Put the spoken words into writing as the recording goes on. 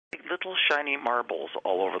Little shiny marbles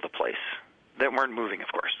all over the place that weren't moving, of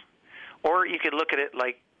course. Or you could look at it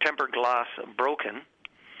like tempered glass broken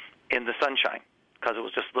in the sunshine, because it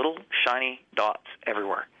was just little shiny dots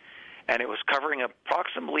everywhere. And it was covering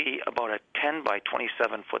approximately about a 10 by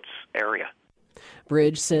 27 foot area.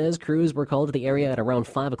 Bridge says crews were called to the area at around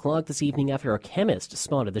 5 o'clock this evening after a chemist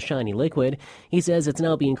spotted the shiny liquid. He says it's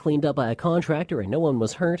now being cleaned up by a contractor and no one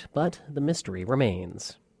was hurt, but the mystery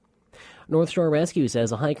remains. North Shore Rescue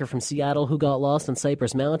says a hiker from Seattle who got lost on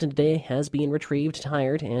Cypress Mountain today has been retrieved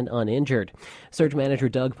tired and uninjured. Search manager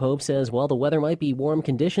Doug Pope says while the weather might be warm,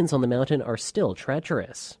 conditions on the mountain are still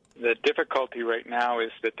treacherous. The difficulty right now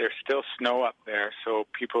is that there's still snow up there, so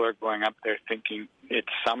people are going up there thinking it's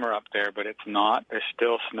summer up there, but it's not. There's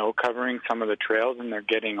still snow covering some of the trails, and they're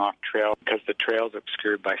getting off trail because the trail's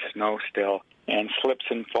obscured by snow still. And slips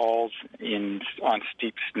and falls on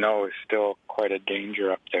steep snow is still quite a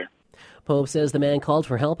danger up there. Pope says the man called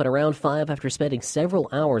for help at around 5 after spending several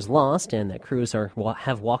hours lost and that crews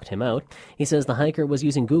have walked him out. He says the hiker was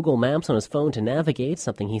using Google Maps on his phone to navigate,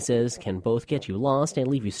 something he says can both get you lost and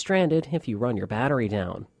leave you stranded if you run your battery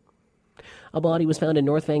down. A body was found in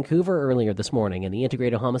North Vancouver earlier this morning, and the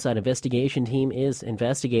Integrated Homicide Investigation Team is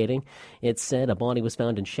investigating. It said a body was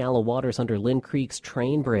found in shallow waters under Lynn Creek's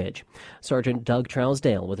train bridge. Sergeant Doug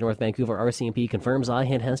Trousdale with North Vancouver RCMP confirms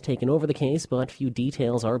IHIT has taken over the case, but few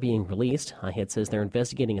details are being released. IHIT says they're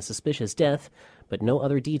investigating a suspicious death, but no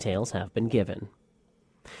other details have been given.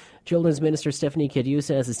 Children's Minister Stephanie Cadieux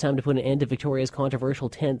says it's time to put an end to Victoria's controversial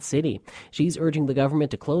tent city. She's urging the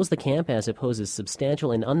government to close the camp as it poses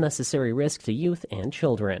substantial and unnecessary risk to youth and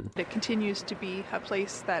children. It continues to be a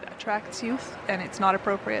place that attracts youth, and it's not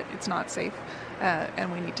appropriate, it's not safe,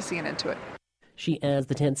 and we need to see an end to it. She adds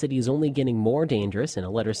the tent city is only getting more dangerous. In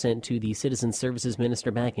a letter sent to the Citizen Services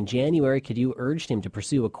Minister back in January, Cadieux urged him to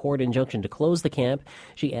pursue a court injunction to close the camp.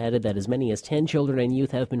 She added that as many as 10 children and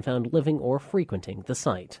youth have been found living or frequenting the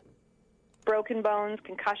site. Broken bones,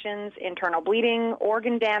 concussions, internal bleeding,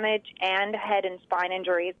 organ damage, and head and spine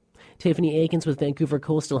injuries. Tiffany Akins with Vancouver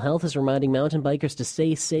Coastal Health is reminding mountain bikers to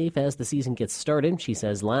stay safe as the season gets started. She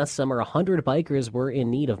says last summer 100 bikers were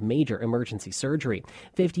in need of major emergency surgery.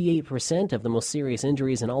 58% of the most serious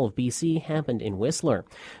injuries in all of BC happened in Whistler.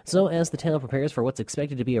 So as the town prepares for what's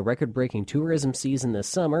expected to be a record-breaking tourism season this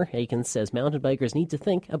summer, Akins says mountain bikers need to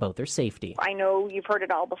think about their safety. I know you've heard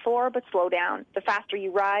it all before, but slow down. The faster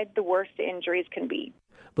you ride, the worse the injuries can be.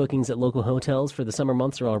 Bookings at local hotels for the summer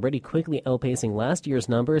months are already quickly outpacing last year's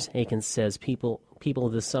numbers. Akins says people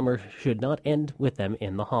this summer should not end with them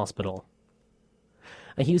in the hospital.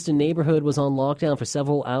 A Houston neighborhood was on lockdown for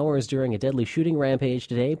several hours during a deadly shooting rampage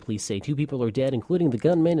today. Police say 2 people are dead, including the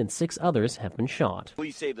gunman, and 6 others have been shot.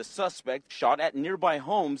 Police say the suspect shot at nearby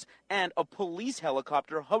homes and a police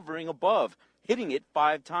helicopter hovering above, hitting it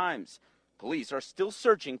 5 times. Police are still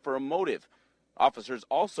searching for a motive. Officers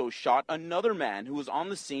also shot another man who was on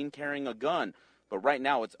the scene carrying a gun, but right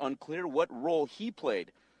now it's unclear what role he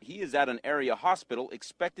played. He is at an area hospital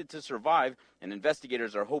expected to survive, and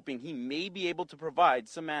investigators are hoping he may be able to provide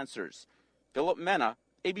some answers. Philip Mena,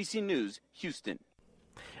 ABC News, Houston.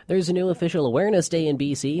 There's a new official awareness day in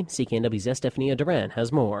BC. CKNW's Estefania Duran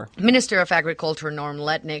has more. Minister of Agriculture Norm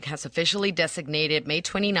Letnick has officially designated May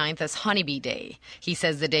 29th as Honeybee Day. He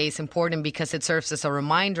says the day is important because it serves as a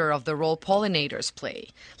reminder of the role pollinators play.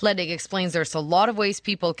 Letnick explains there's a lot of ways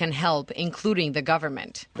people can help, including the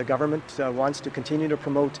government. The government wants to continue to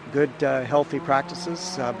promote good, healthy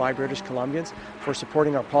practices by British Columbians for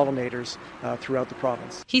supporting our pollinators throughout the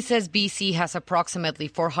province. He says BC has approximately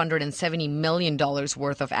 $470 million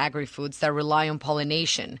worth of agri-foods that rely on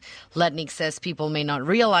pollination. Letnick says people may not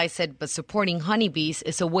realize it, but supporting honeybees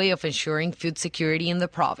is a way of ensuring food security in the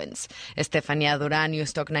province. Estefania Duran,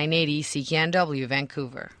 News Talk 980, CKNW,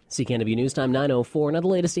 Vancouver. CKNW News Time 9:04. Now the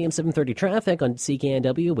latest AM 730 traffic on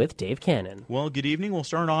CKNW with Dave Cannon. Well, good evening. We'll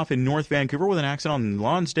start off in North Vancouver with an accident on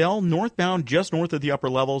Lonsdale. Northbound, just north of the upper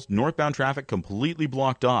levels. Northbound traffic completely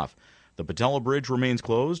blocked off. The Patella Bridge remains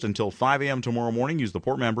closed until 5 a.m. tomorrow morning. Use the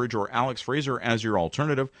Portman Bridge or Alex Fraser as your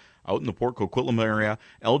alternative. Out in the Port Coquitlam area,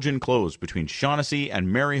 Elgin closed between Shaughnessy and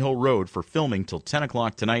Maryhill Road for filming till 10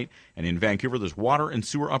 o'clock tonight. And in Vancouver, there's water and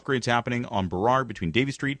sewer upgrades happening on Burrard between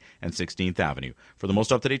Davie Street and 16th Avenue. For the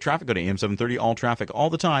most up-to-date traffic, go to AM 730 All Traffic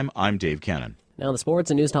all the time. I'm Dave Cannon. Now the sports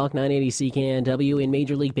and News Talk 980 CKNW. In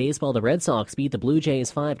Major League Baseball, the Red Sox beat the Blue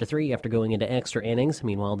Jays 5-3 after going into extra innings.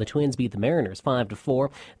 Meanwhile, the Twins beat the Mariners 5-4.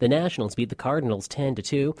 The Nationals beat the Cardinals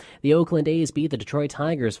 10-2. The Oakland A's beat the Detroit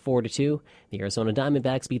Tigers 4-2. The Arizona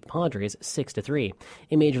Diamondbacks beat the Padres 6-3.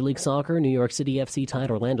 In Major League Soccer, New York City FC tied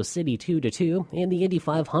Orlando City 2-2. In the Indy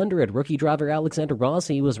 500, rookie driver Alexander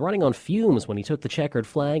Rossi was running on fumes when he took the checkered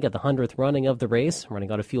flag at the 100th running of the race,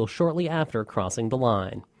 running out of fuel shortly after crossing the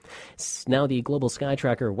line. Now the Global Sky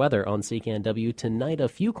Tracker weather on CKNW. Tonight, a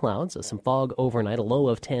few clouds, some fog overnight, a low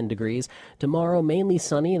of 10 degrees. Tomorrow, mainly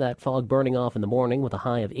sunny, that fog burning off in the morning with a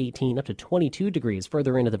high of 18 up to 22 degrees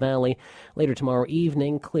further into the valley. Later tomorrow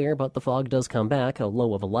evening, clear, but the fog does come back, a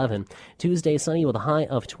low of 11. Tuesday, sunny with a high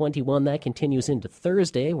of 21. That continues into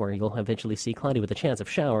Thursday, where you'll eventually see cloudy with a chance of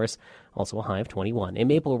showers, also a high of 21. In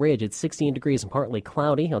Maple Ridge, it's 16 degrees and partly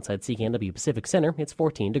cloudy. Outside CKNW Pacific Center, it's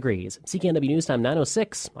 14 degrees. CKNW News Time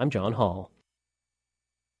 9:06. I'm John Hall.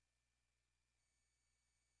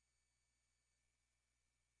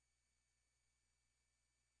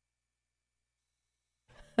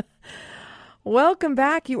 Welcome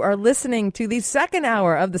back. You are listening to the second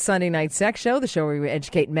hour of the Sunday Night Sex Show, the show where we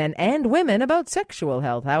educate men and women about sexual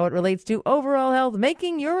health, how it relates to overall health,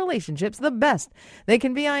 making your relationships the best they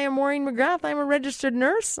can be. I am Maureen McGrath. I'm a registered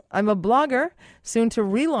nurse. I'm a blogger, soon to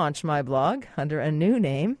relaunch my blog under a new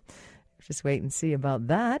name. Just wait and see about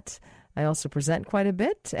that. I also present quite a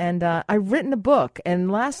bit, and I've written a book.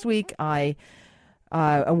 And last week I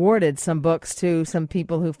awarded some books to some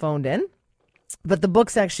people who phoned in. But the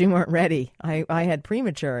books actually weren't ready. I had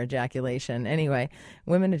premature ejaculation. Anyway,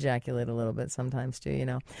 women ejaculate a little bit sometimes too, you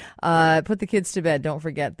know. Put the kids to bed. Don't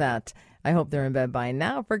forget that. I hope they're in bed by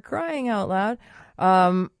now, for crying out loud.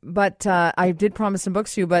 But I did promise some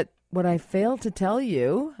books to you, but what I failed to tell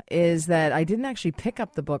you is that I didn't actually pick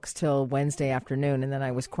up the books till Wednesday afternoon, and then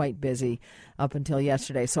I was quite busy up until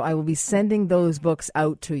yesterday. So I will be sending those books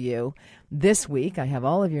out to you this week. I have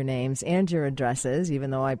all of your names and your addresses,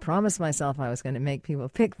 even though I promised myself I was going to make people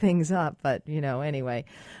pick things up. But, you know, anyway,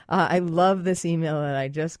 I love this email that I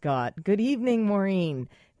just got. Good evening, Maureen.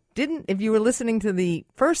 If you were listening to the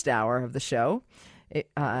first hour of the show,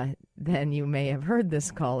 then you may have heard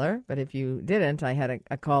this caller, but if you didn't, I had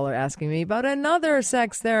a caller asking me about another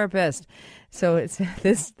sex therapist. So it's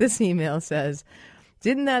this email says,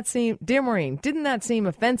 dear Maureen, didn't that seem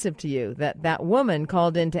offensive to you that woman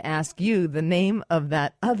called in to ask you the name of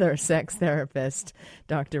that other sex therapist?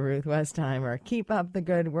 Dr. Ruth Westheimer. Keep up the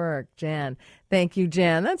good work, Jan. Thank you,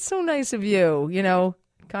 Jan. That's so nice of you. You know,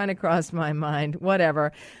 kind of crossed my mind.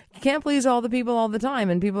 Whatever. You can't please all the people all the time,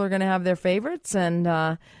 and people are going to have their favorites, and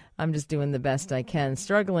I'm just doing the best I can,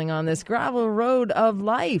 struggling on this gravel road of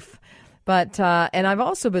life. But and I've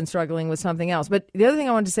also been struggling with something else. But the other thing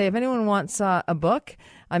I wanted to say, if anyone wants a book,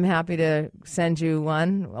 I'm happy to send you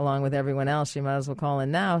one along with everyone else. You might as well call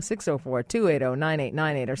in now,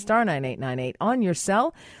 604-280-9898 or star 9898 on your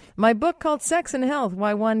cell. My book called Sex and Health,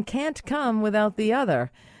 Why One Can't Come Without the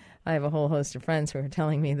Other. I have a whole host of friends who are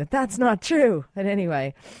telling me that that's not true. But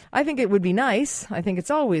anyway, I think it would be nice. I think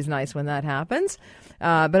it's always nice when that happens.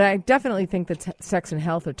 But I definitely think that sex and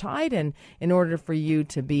health are tied. And in order for you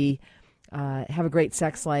to be have a great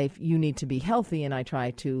sex life, you need to be healthy. And I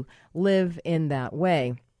try to live in that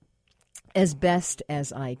way as best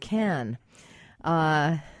as I can.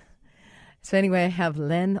 So anyway, I have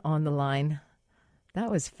Len on the line.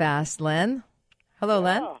 That was fast, Len. Hello,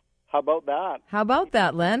 yeah. Len. How about that? How about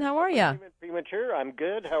that, Len? How are you? Premature. I'm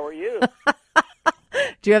good. How are you?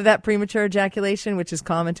 Do you have that premature ejaculation, which is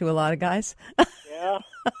common to a lot of guys? Yeah,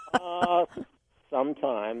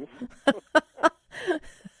 sometimes.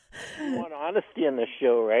 You want honesty in the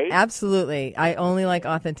show, right? Absolutely. I only like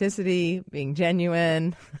authenticity, being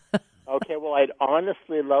genuine. Okay, well, I'd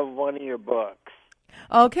honestly love one of your books.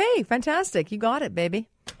 Okay, fantastic. You got it, baby.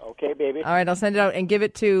 Okay, baby. All right, I'll send it out and give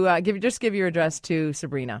it to give your address to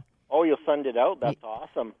Sabrina. Oh, you'll send it out? That's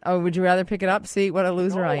awesome. Oh, would you rather pick it up? See what a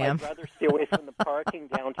loser I am. I'd rather stay away from the parking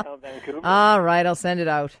downtown Vancouver. All right, I'll send it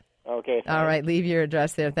out. Okay, thanks. All right, leave your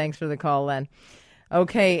address there. Thanks for the call, Len.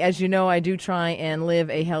 Okay, as you know, I do try and live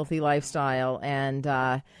a healthy lifestyle, and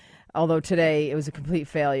although today it was a complete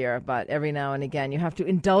failure, but every now and again you have to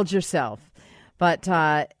indulge yourself. But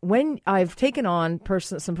when I've taken on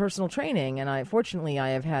some personal training, and fortunately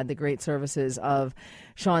I have had the great services of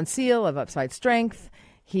Sean Seal of Upside Strength.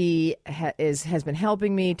 He has been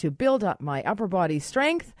helping me to build up my upper body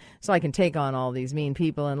strength so I can take on all these mean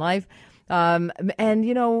people in life. And,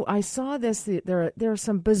 you know, I saw this. There are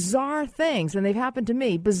some bizarre things, and they've happened to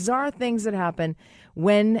me, bizarre things that happen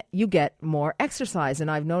when you get more exercise. And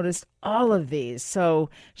I've noticed all of these. So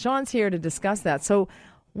Sean's here to discuss that. So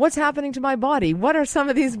What's happening to my body? What are some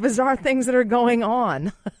of these bizarre things that are going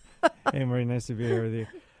on? Hey, Marie, nice to be here with you.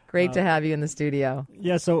 Great to have you in the studio.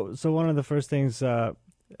 Yeah, so one of the first things to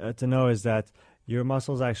know is that your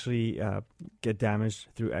muscles actually get damaged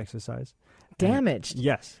through exercise. Damaged?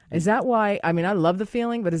 Yes. Is that why, I mean, I love the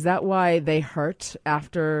feeling, but is that why they hurt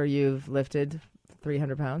after you've lifted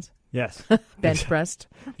 300 pounds? Yes. Bench pressed,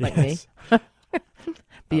 like me?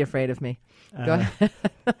 Be afraid of me. Go ahead.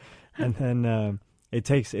 And then it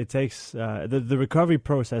takes the recovery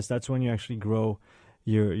process. That's when you actually grow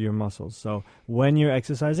your muscles. So when you're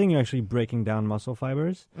exercising, you're actually breaking down muscle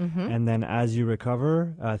fibers, and then as you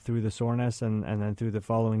recover through the soreness and then through the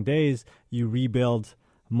following days, you rebuild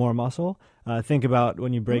more muscle. Think about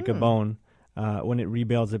when you break a bone, when it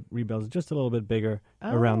rebuilds just a little bit bigger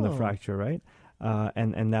around the fracture, right?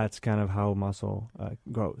 And that's kind of how muscle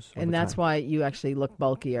grows. And that's why you actually look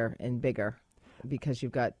bulkier and bigger, because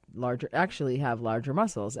you've got larger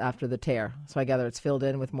muscles after the tear. So I gather it's filled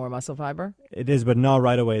in with more muscle fiber? It is, but not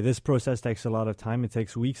right away. This process takes a lot of time. It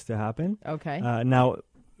takes weeks to happen. Okay. Now,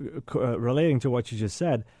 relating to what you just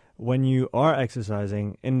said, when you are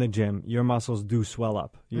exercising in the gym, your muscles do swell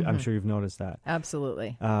up. I'm sure you've noticed that.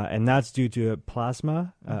 Absolutely. And that's due to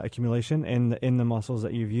plasma accumulation in the muscles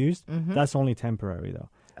that you've used. That's only temporary, though.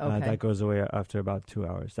 Okay. That goes away after about 2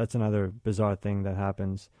 hours. That's another bizarre thing that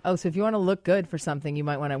happens. Oh, so if you want to look good for something, you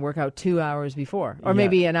might want to work out 2 hours before, or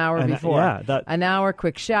maybe an hour before. An hour,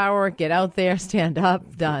 quick shower, get out there, stand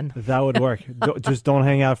up, done. That would work. Just don't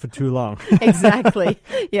hang out for too long. Exactly.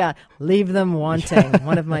 Yeah, leave them wanting.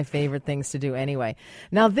 One of my favorite things to do anyway.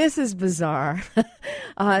 Now, this is bizarre.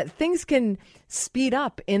 Things can speed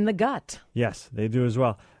up in the gut. Yes, they do as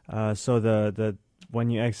well. So the when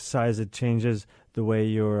you exercise, it changes the way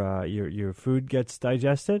your food gets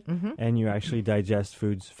digested, and you actually digest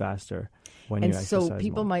foods faster when you exercise. And so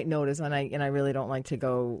people might notice, and I really don't like to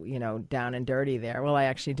go down and dirty there. Well, I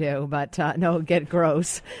actually do, but get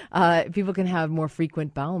gross. People can have more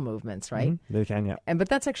frequent bowel movements, right? They can, yeah. But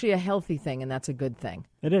that's actually a healthy thing, and that's a good thing.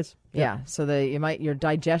 It is. Yeah. So your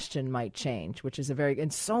digestion might change, which is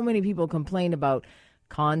and so many people complain about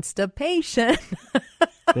constipation.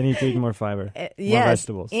 They need to eat more fiber, more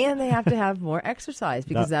vegetables. And they have to have more exercise,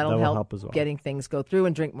 because that'll help as well. Getting things go through,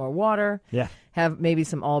 and drink more water. Yeah. Have maybe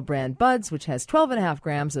some All Brand Buds, which has 12.5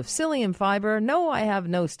 grams of psyllium fiber. No, I have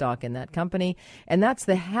no stock in that company. And that's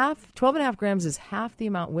 12.5 grams is half the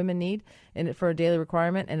amount women need for a daily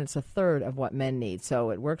requirement, and it's a third of what men need.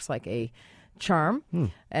 So it works like a charm.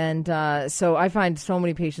 And so I find so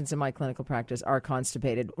many patients in my clinical practice are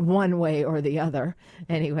constipated one way or the other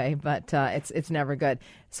anyway, but it's never good.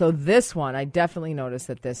 So this one, I definitely noticed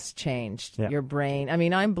that this changed your brain. I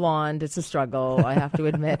mean, I'm blonde. It's a struggle, I have to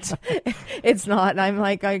admit. It's not. I'm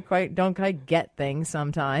like, I don't quite get things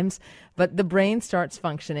sometimes, but the brain starts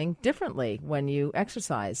functioning differently when you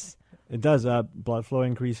exercise. It does. Blood flow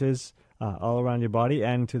increases all around your body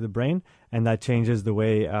and to the brain, and that changes the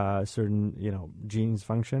way certain genes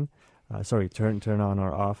function. Turn on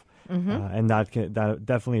or off, and that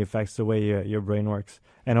definitely affects the way your brain works.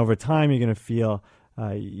 And over time, you're going to feel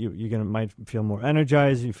might feel more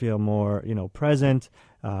energized. You feel more present,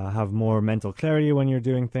 have more mental clarity when you're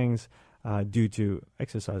doing things. Due to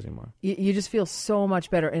exercising more. You just feel so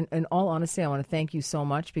much better. In all honesty, I want to thank you so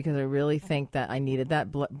much, because I really think that I needed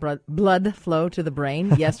that blood flow to the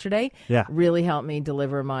brain yesterday. Yeah. Really helped me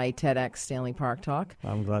deliver my TEDx Stanley Park talk.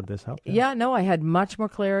 I'm glad this helped. Yeah, no, I had much more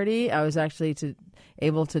clarity. I was actually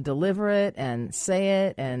able to deliver it and say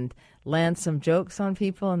it and land some jokes on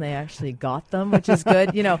people, and they actually got them, which is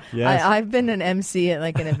good. Yes. I've been an MC at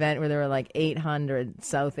an event where there were 800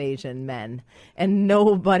 South Asian men, and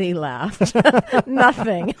nobody laughed.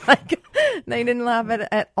 Nothing. They didn't laugh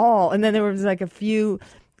at all. And then there was a few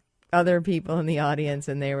other people in the audience,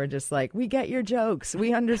 and they were just like, we get your jokes,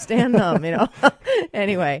 we understand them.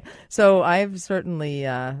 Anyway, so I've certainly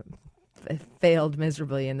failed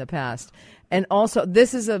miserably in the past. And also,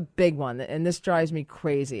 this is a big one, and this drives me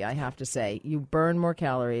crazy, I have to say. You burn more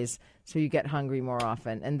calories, so you get hungry more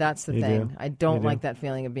often. And that's the thing. I don't like that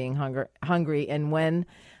feeling of being hungry. And when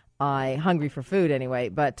hungry for food anyway,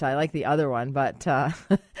 but I like the other one. But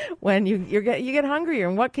when you get hungrier,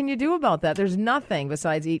 and what can you do about that? There's nothing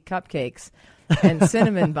besides eat cupcakes and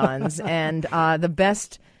cinnamon buns. And the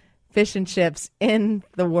best fish and chips in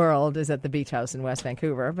the world is at the Beach House in West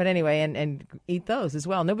Vancouver. But anyway, and eat those as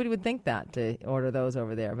well. Nobody would think that to order those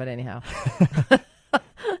over there. But anyhow,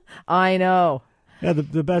 I know. Yeah,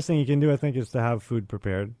 the best thing you can do, I think, is to have food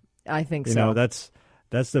prepared. I think so. That's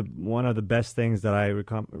that's one of the best things that I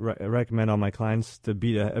recommend on my clients to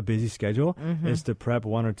beat a busy schedule is to prep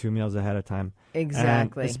 1 or 2 meals ahead of time.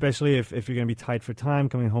 Exactly. And especially if you're going to be tight for time,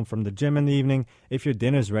 coming home from the gym in the evening, if your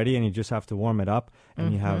dinner's ready and you just have to warm it up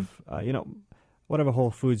and you have, whatever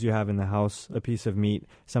whole foods you have in the house, a piece of meat,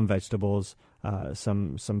 some vegetables,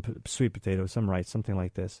 some sweet potatoes, some rice, something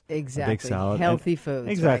like this. Exactly. A big salad. Healthy foods.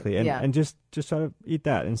 Exactly. Right? And just try to eat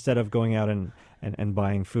that instead of going out and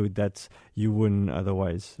buying food that you wouldn't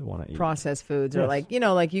otherwise want to eat. Processed foods, yes. or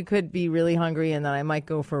like you could be really hungry and then I might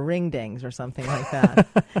go for ring dings or something like that.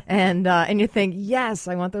 and you think, yes,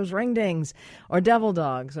 I want those ring dings or devil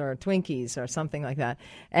dogs or Twinkies or something like that.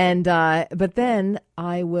 And but then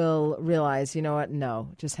I will realize, you know what? No,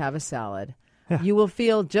 just have a salad. Yeah. You will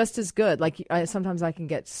feel just as good. Like sometimes I can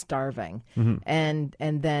get starving, and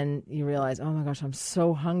then you realize, oh my gosh, I'm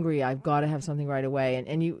so hungry. I've got to have something right away,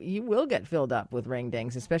 and you will get filled up with ring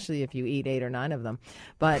dings, especially if you eat 8 or 9 of them.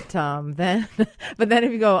 But then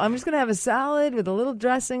if you go, I'm just going to have a salad with a little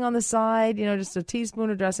dressing on the side, just a teaspoon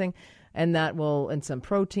of dressing, and some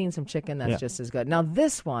protein, some chicken. That's just as good. Now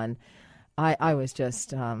this one. I was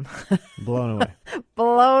just blown away.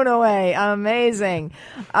 Blown away. Amazing.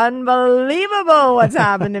 Unbelievable what's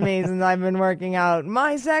happened to me since I've been working out.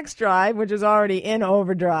 My sex drive, which is already in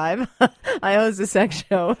overdrive, I host a sex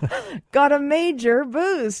show, got a major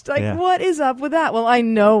boost. What is up with that? Well, I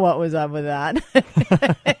know what was up with that.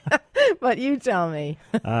 But you tell me.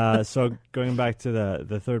 So going back to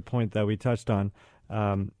the third point that we touched on,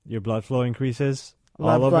 your blood flow increases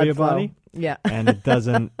all over your body. Yeah. And it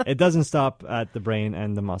doesn't stop at the brain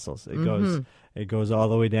and the muscles. It goes all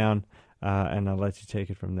the way down, and I'll let you take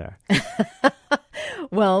it from there.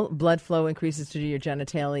 Well, blood flow increases to your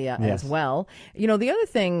genitalia as well. The other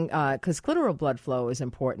thing, because clitoral blood flow is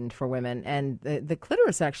important for women, and the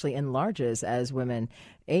clitoris actually enlarges as women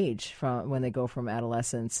age from when they go from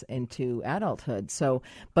adolescence into adulthood. So,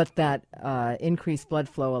 but that increased blood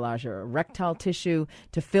flow allows your erectile tissue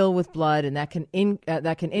to fill with blood, and that can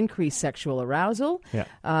increase sexual arousal.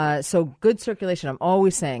 Yeah. So good circulation. I'm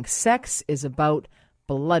always saying sex is about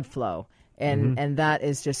blood flow. And that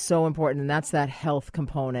is just so important, and that's that health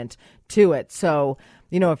component to it. So,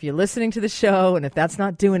 if you're listening to the show and if that's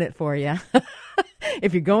not doing it for you,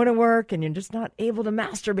 if you're going to work and you're just not able to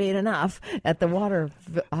masturbate enough at the water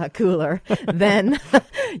cooler, then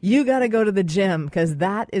you got to go to the gym, because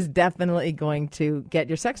that is definitely going to get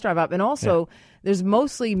your sex drive up. And also, there's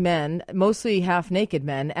mostly men, mostly half-naked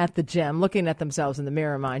men at the gym looking at themselves in the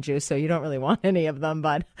mirror, mind you, so you don't really want any of them,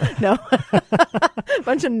 but no.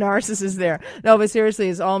 Bunch of narcissists there. No, but seriously,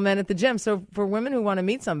 it's all men at the gym. So for women who want to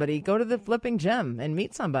meet somebody, go to the flipping gym and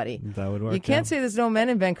meet somebody. That would work. You can't say there's no men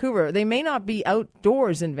in Vancouver. They may not be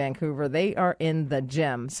outdoors in Vancouver. They are in the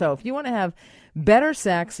gym. So if you want to have better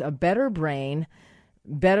sex, a better brain,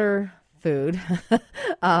 better food,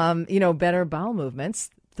 better bowel movements,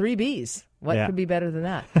 3 Bs. What could be better than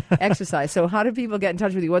that? Exercise. So how do people get in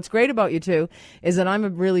touch with you? What's great about you, too, is that I'm a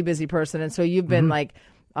really busy person. And so you've been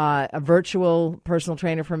a virtual personal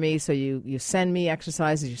trainer for me. So you send me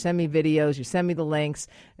exercises, you send me videos, you send me the links.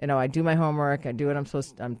 I do my homework, I do what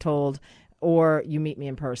I'm told, or you meet me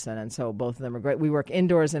in person. And so both of them are great. We work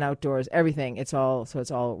indoors and outdoors, everything. It's all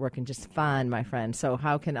working just fine, my friend. So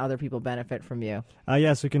how can other people benefit from you? So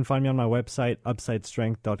you can find me on my website,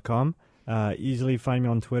 upsidestrength.com. Easily find me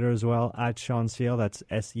on Twitter as well, at Sean Seale. That's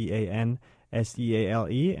SeanSeale,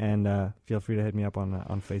 and feel free to hit me up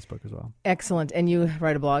on Facebook as well. Excellent. And you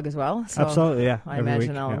write a blog as well? So absolutely, yeah. I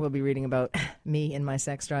imagine we'll be reading about me and my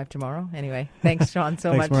sex drive tomorrow. Anyway, thanks, Sean,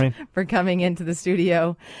 so thanks, much Maureen, for coming into the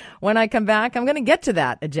studio. When I come back, I'm going to get to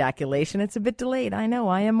that ejaculation. It's a bit delayed, I know.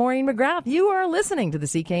 I am Maureen McGrath. You are listening to the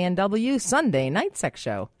CKNW Sunday Night Sex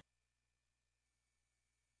Show.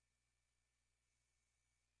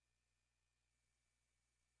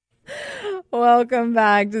 Welcome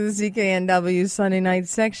back to the CKNW Sunday Night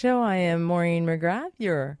Sex Show. I am Maureen McGrath.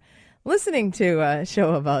 You're listening to a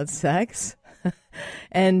show about sex.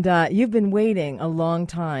 And you've been waiting a long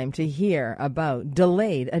time to hear about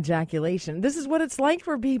delayed ejaculation. This is what it's like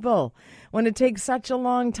for people when it takes such a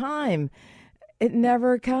long time. It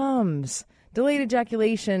never comes. Delayed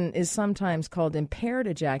ejaculation is sometimes called impaired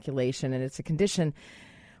ejaculation, and it's a condition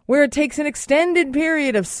where it takes an extended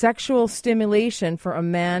period of sexual stimulation for a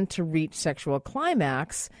man to reach sexual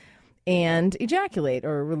climax and ejaculate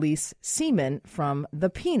or release semen from the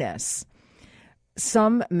penis.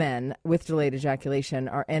 Some men with delayed ejaculation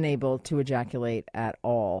are unable to ejaculate at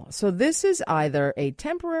all. So this is either a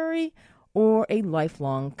temporary or a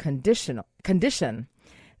lifelong condition.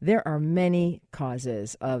 There are many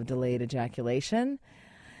causes of delayed ejaculation,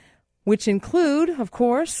 which include, of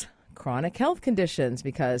course, chronic health conditions,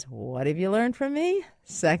 because what have you learned from me?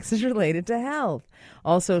 Sex is related to health.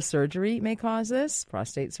 Also, surgery may cause this,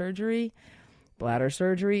 prostate surgery, bladder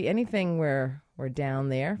surgery, anything where we're down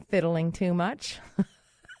there fiddling too much.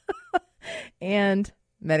 And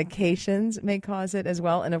medications may cause it as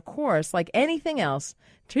well. And of course, like anything else,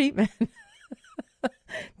 treatment.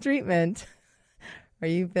 Are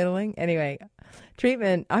you fiddling? Anyway,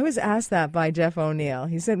 treatment. I was asked that by Jeff O'Neill.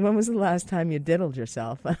 He said, when was the last time you diddled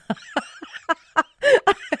yourself?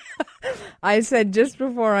 I said, just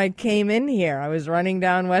before I came in here, I was running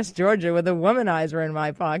down West Georgia with a womanizer in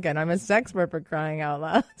my pocket. I'm a sexpert, for crying out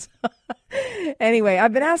loud. Anyway,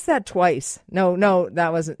 I've been asked that twice. No,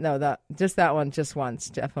 that wasn't. No, that one just once.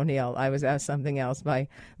 Jeff O'Neill. I was asked something else by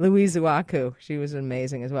Louise Uwaku. She was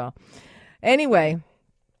amazing as well. Anyway,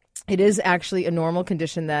 it is actually a normal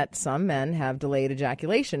condition that some men have delayed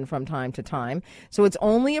ejaculation from time to time. So it's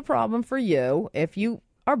only a problem for you if you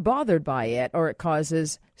are bothered by it or it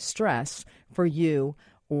causes stress for you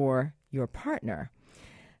or your partner.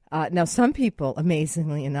 Now, some people,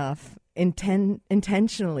 amazingly enough,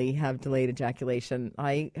 intentionally have delayed ejaculation.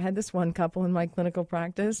 I had this one couple in my clinical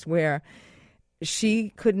practice where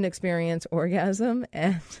she couldn't experience orgasm,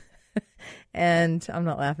 and I'm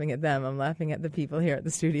not laughing at them. I'm laughing at the people here at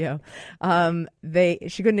the studio.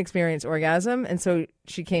 She couldn't experience orgasm, and so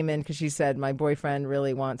she came in because she said, my boyfriend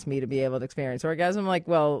really wants me to be able to experience orgasm. I'm like,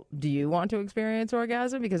 well, do you want to experience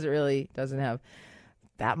orgasm? Because it really doesn't have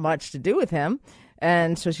that much to do with him.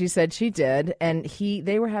 And so she said she did, and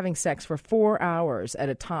they were having sex for 4 hours at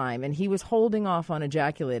a time, and he was holding off on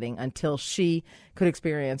ejaculating until she could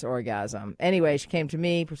experience orgasm. Anyway, she came to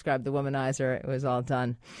me, prescribed the womanizer. It was all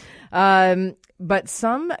done. But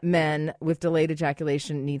some men with delayed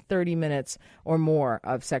ejaculation need 30 minutes or more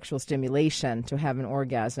of sexual stimulation to have an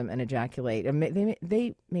orgasm and ejaculate. And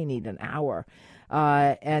they may need an hour.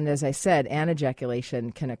 And as I said,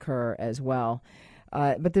 anejaculation can occur as well.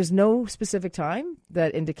 But there's no specific time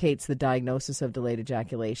that indicates the diagnosis of delayed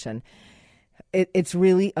ejaculation. It's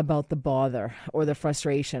really about the bother or the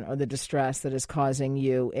frustration or the distress that is causing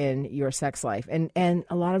you in your sex life. And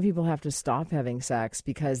a lot of people have to stop having sex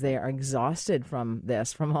because they are exhausted from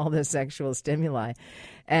all this sexual stimuli.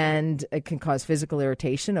 And it can cause physical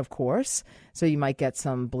irritation, of course. So you might get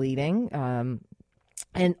some bleeding.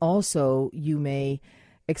 And also you may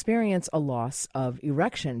experience a loss of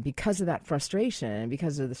erection because of that frustration and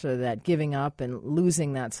because of sort of that giving up and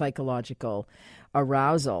losing that psychological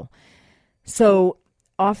arousal. So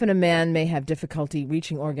often a man may have difficulty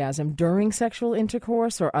reaching orgasm during sexual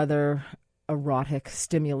intercourse or other erotic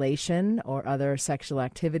stimulation or other sexual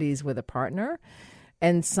activities with a partner.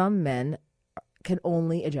 And some men can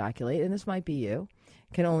only ejaculate, and this might be you,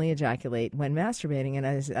 can only ejaculate when masturbating. And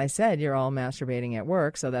as I said, you're all masturbating at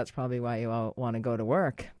work, so that's probably why you all want to go to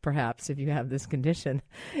work, perhaps, if you have this condition.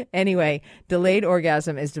 Anyway, delayed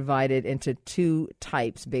orgasm is divided into two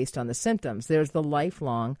types based on the symptoms. There's the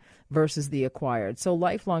lifelong versus the acquired. So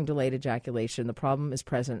lifelong delayed ejaculation, the problem is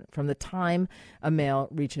present from the time a male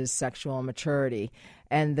reaches sexual maturity.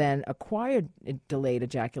 And then acquired delayed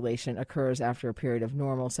ejaculation occurs after a period of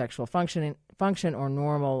normal sexual function or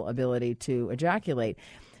normal ability to ejaculate.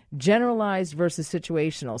 Generalized versus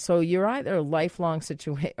situational. So you're either lifelong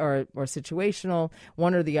or situational,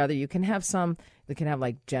 one or the other. You can have some that can have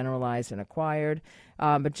like generalized and acquired,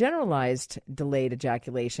 but generalized delayed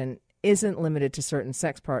ejaculation isn't limited to certain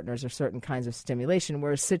sex partners or certain kinds of stimulation,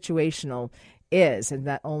 whereas situational is, and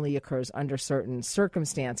that only occurs under certain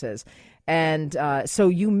circumstances. And so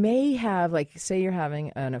you may have, like, say you're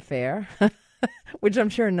having an affair, which I'm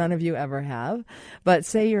sure none of you ever have, but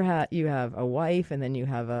say you have a wife and then you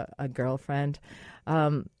have a girlfriend.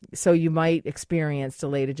 So you might experience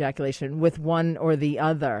delayed ejaculation with one or the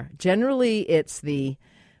other. Generally, it's the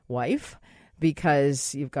wife,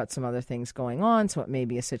 because you've got some other things going on, so it may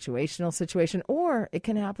be a situational situation, or it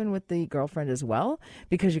can happen with the girlfriend as well,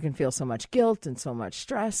 because you can feel so much guilt and so much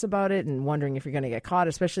stress about it and wondering if you're going to get caught,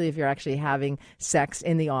 especially if you're actually having sex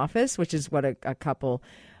in the office, which is what a couple,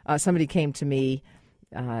 somebody came to me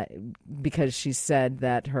because she said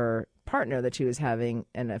that her partner that she was having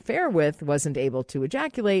an affair with wasn't able to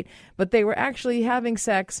ejaculate, but they were actually having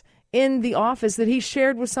sex in the office that he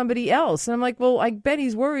shared with somebody else. And I'm like, well, I bet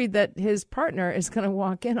he's worried that his partner is going to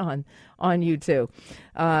walk in on you too.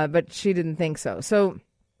 But she didn't think so. So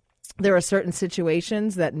there are certain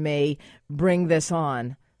situations that may bring this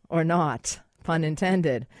on or not, pun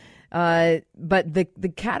intended. But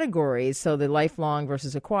the categories, so the lifelong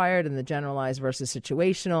versus acquired and the generalized versus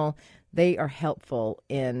situational, they are helpful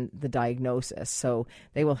in the diagnosis. So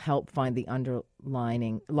they will help find the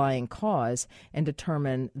underlying cause and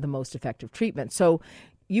determine the most effective treatment. So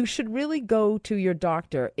you should really go to your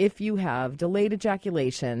doctor if you have delayed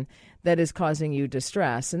ejaculation that is causing you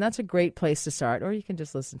distress. And that's a great place to start. Or you can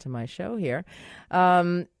just listen to my show here.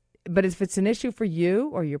 But if it's an issue for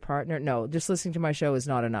you or your partner, no, just listening to my show is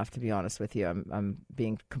not enough, to be honest with you. I'm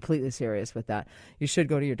being completely serious with that. You should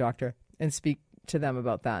go to your doctor and speak to them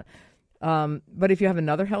about that. But if you have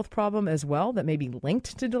another health problem as well that may be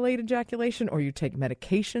linked to delayed ejaculation, or you take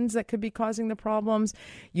medications that could be causing the problems,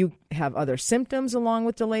 you have other symptoms along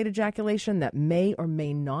with delayed ejaculation that may or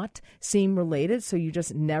may not seem related, so you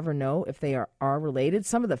just never know if they are related.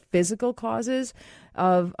 Some of the physical causes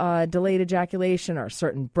of delayed ejaculation are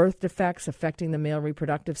certain birth defects affecting the male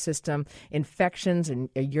reproductive system, infections, and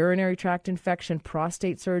a urinary tract infection,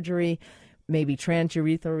 prostate surgery, maybe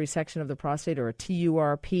transurethral resection of the prostate or a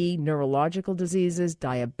TURP, neurological diseases,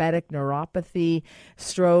 diabetic neuropathy,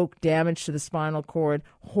 stroke, damage to the spinal cord,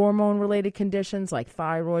 hormone-related conditions like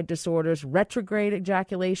thyroid disorders, retrograde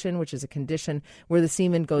ejaculation, which is a condition where the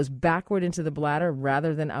semen goes backward into the bladder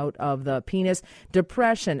rather than out of the penis,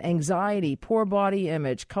 depression, anxiety, poor body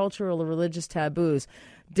image, cultural or religious taboos,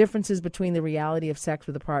 differences between the reality of sex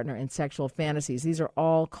with a partner and sexual fantasies. These are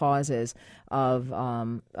all causes of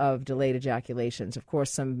delayed ejaculations. Of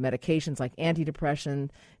course, some medications like antidepressants,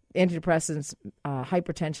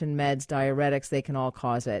 hypertension meds, diuretics, they can all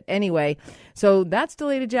cause it. Anyway, so that's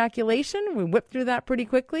delayed ejaculation. We whipped through that pretty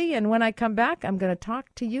quickly. And when I come back, I'm going to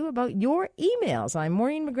talk to you about your emails. I'm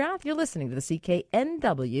Maureen McGrath. You're listening to the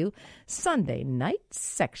CKNW Sunday Night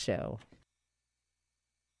Sex Show.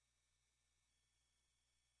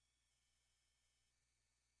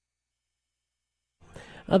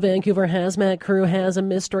 A Vancouver hazmat crew has a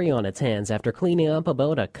mystery on its hands after cleaning up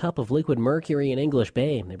about a cup of liquid mercury in English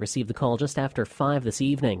Bay. They received the call just after 5 this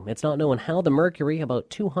evening. It's not known how the mercury, about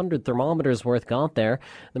 200 thermometers worth, got there.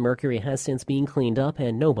 The mercury has since been cleaned up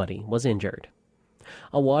and nobody was injured.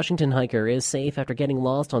 A Washington hiker is safe after getting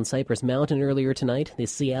lost on Cypress Mountain earlier tonight. The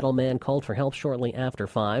Seattle man called for help shortly after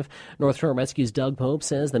 5. North Shore Rescue's Doug Pope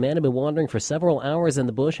says the man had been wandering for several hours in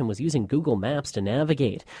the bush and was using Google Maps to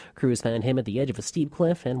navigate. Crews found him at the edge of a steep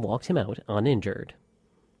cliff and walked him out uninjured.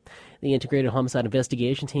 The Integrated Homicide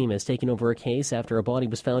Investigation Team has taken over a case after a body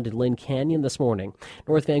was found in Lynn Canyon this morning.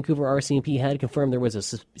 North Vancouver RCMP had confirmed there was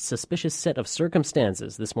a suspicious set of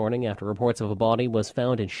circumstances this morning after reports of a body was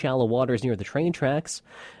found in shallow waters near the train tracks.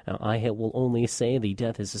 Now, I will only say the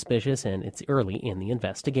death is suspicious and it's early in the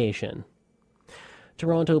investigation.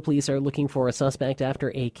 Toronto police are looking for a suspect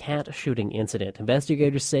after a cat shooting incident.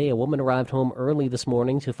 Investigators say a woman arrived home early this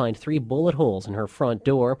morning to find 3 bullet holes in her front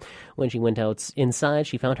door. When she went inside,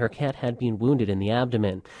 she found her cat had been wounded in the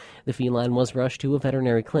abdomen. The feline was rushed to a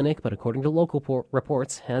veterinary clinic, but according to local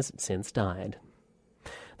reports, has since died.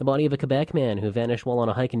 The body of a Quebec man who vanished while on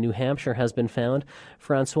a hike in New Hampshire has been found.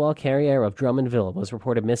 Francois Carrière of Drummondville was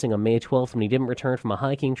reported missing on May 12th when he didn't return from a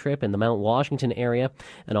hiking trip in the Mount Washington area.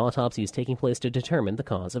 An autopsy is taking place to determine the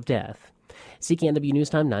cause of death. CKNW News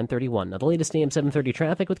Time 9:31. Now the latest AM 730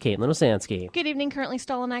 traffic with Caitlin Osansky. Good evening. Currently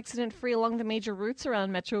stall and accident free along the major routes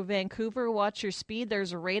around Metro Vancouver. Watch your speed.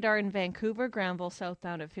 There's a radar in Vancouver, Granville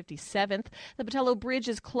southbound at 57th. The Botello Bridge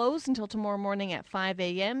is closed until tomorrow morning at 5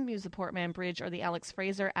 a.m. Use the Portman Bridge or the Alex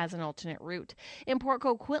Fraser as an alternate route. In Port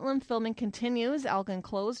Coquitlam, filming continues. Algon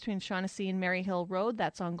closed between Shaughnessy and Maryhill Road.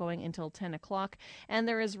 That's ongoing until 10 o'clock. And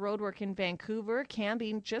there is roadwork in Vancouver.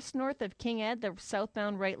 Cambie, just north of King Ed, the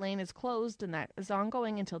southbound right lane is closed, and that is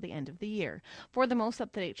ongoing until the end of the year. For the most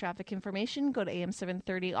up-to-date traffic information, go to AM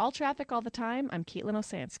 730. All traffic all the time. I'm Caitlin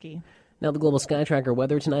Osansky. Now the Global Sky Tracker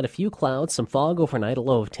weather tonight, a few clouds, some fog overnight, a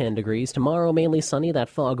low of 10 degrees. Tomorrow, mainly sunny, that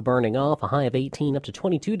fog burning off, a high of 18 up to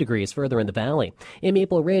 22 degrees further in the valley. In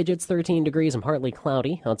Maple Ridge, it's 13 degrees and partly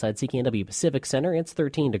cloudy. Outside CKNW Pacific Center, it's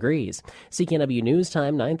 13 degrees. CKNW News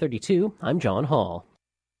Time 9:32. I'm John Hall.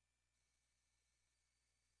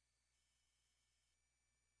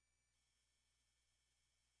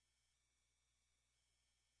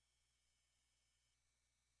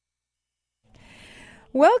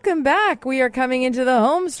 Welcome back. We are coming into the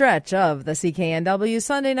home stretch of the CKNW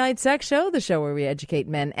Sunday Night Sex Show, the show where we educate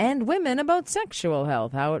men and women about sexual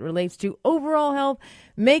health, how it relates to overall health,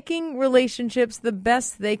 making relationships the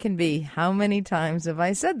best they can be. How many times have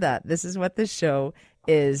I said that? This is what this show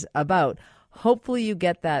is about. Hopefully you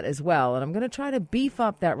get that as well. And I'm going to try to beef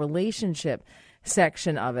up that relationship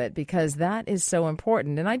section of it because that is so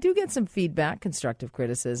important. And I do get some feedback, constructive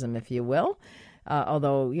criticism, if you will,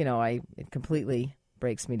 although, it completely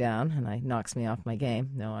breaks me down and knocks me off my game.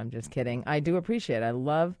 No, I'm just kidding. I do appreciate it. I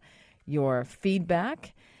love your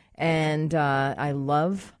feedback, and I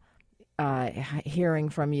love hearing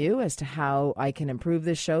from you as to how I can improve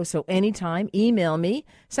this show. So anytime, email me,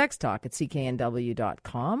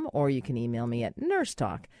 sextalk@cknw.com, or you can email me at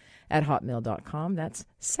nursetalk@hotmail.com. That's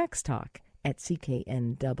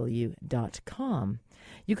sextalk@cknw.com.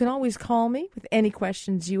 You can always call me with any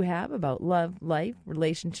questions you have about love, life,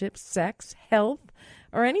 relationships, sex, health,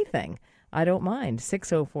 or anything. I don't mind.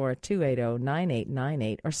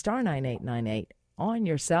 604-280-9898 or star 9898 on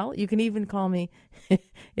your cell. You can even call me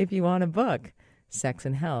if you want a book, Sex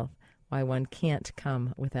and Health, Why One Can't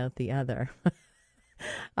Come Without the Other.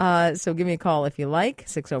 So give me a call if you like,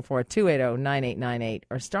 604-280-9898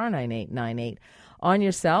 or star 9898 on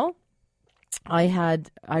your cell.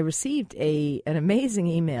 I received an amazing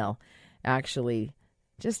email, actually,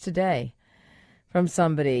 just today from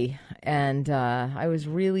somebody, and I was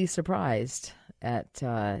really surprised at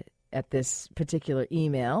this particular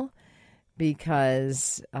email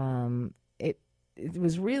because it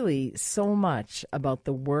was really so much about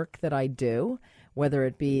the work that I do, whether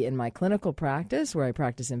it be in my clinical practice, where I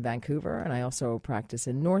practice in Vancouver, and I also practice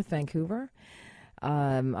in North Vancouver.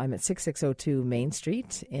 I'm at 6602 Main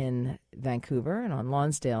Street in Vancouver and on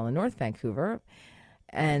Lonsdale in North Vancouver.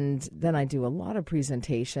 And then I do a lot of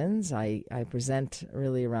presentations. I present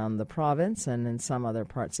really around the province and in some other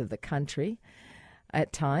parts of the country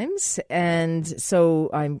at times. And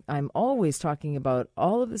so I'm always talking about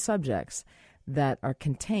all of the subjects that are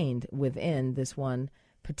contained within this one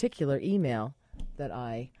particular email that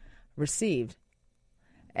I received.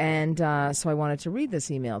 And so I wanted to read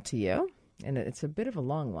this email to you. And it's a bit of a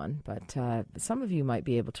long one, but some of you might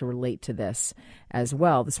be able to relate to this as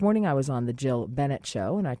well. This morning I was on the Jill Bennett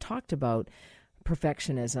Show, and I talked about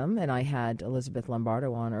perfectionism, and I had Elizabeth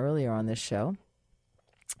Lombardo on earlier on this show.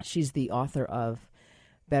 She's the author of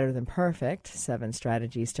Better Than Perfect, 7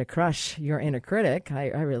 Strategies to Crush Your Inner Critic. I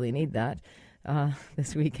really need that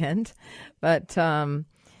this weekend. But and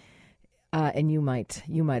you might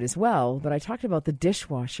as well. But I talked about the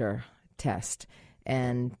dishwasher test.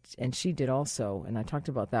 And she did also, and I talked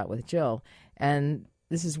about that with Jill. And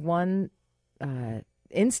this is one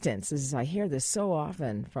instance. I hear this so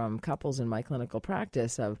often from couples in my clinical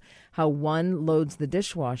practice of how one loads the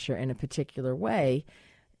dishwasher in a particular way.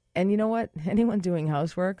 And you know what? Anyone doing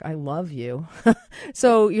housework, I love you.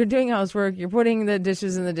 So you're doing housework, you're putting the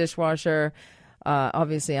dishes in the dishwasher.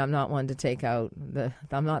 Obviously, I'm not one to take out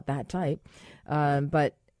I'm not that type.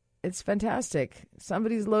 But it's fantastic.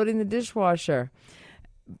 Somebody's loading the dishwasher,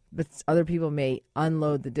 but other people may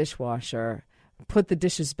unload the dishwasher, put the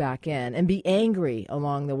dishes back in, and be angry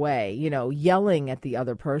along the way, yelling at the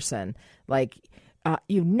other person, like,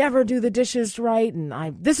 you never do the dishes right, and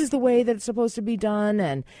this is the way that it's supposed to be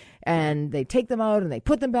done, and they take them out and they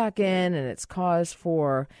put them back in, and it's cause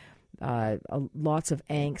for lots of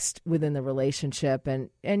angst within the relationship,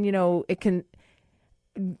 and it can.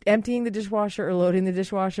 Emptying the dishwasher or loading the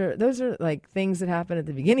dishwasher, those are like things that happen at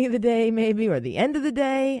the beginning of the day maybe or the end of the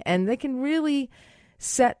day, and they can really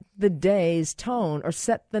set the day's tone or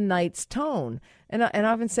set the night's tone. And I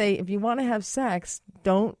often say, if you want to have sex,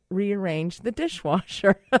 don't rearrange the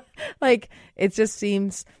dishwasher. Like, it just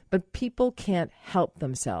seems, but people can't help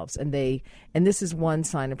themselves, and this is one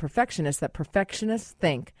sign of perfectionists, that perfectionists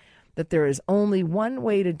think that there is only one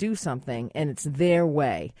way to do something, and it's their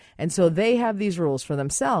way. And so they have these rules for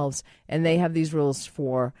themselves, and they have these rules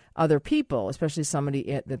for other people, especially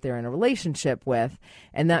somebody that they're in a relationship with,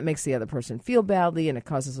 and that makes the other person feel badly, and it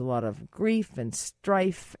causes a lot of grief and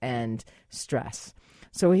strife and stress.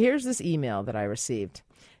 So here's this email that I received.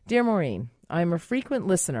 Dear Maureen, I'm a frequent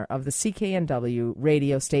listener of the CKNW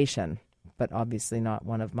radio station, but obviously not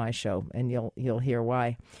one of my show, and you'll hear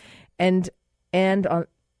why. And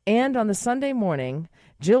on the Sunday morning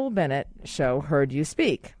Jill Bennett show heard you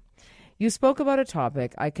speak. You spoke about a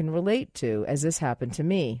topic I can relate to, as this happened to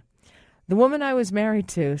me. The woman I was married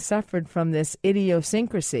to suffered from this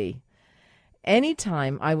idiosyncrasy.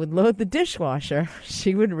 Anytime I would load the dishwasher,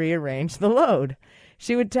 she would rearrange the load.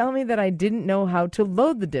 She would tell me that I didn't know how to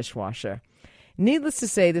load the dishwasher. Needless to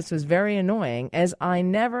say, this was very annoying, as I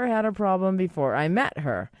never had a problem before I met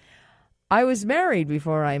her. I was married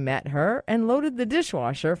before I met her and loaded the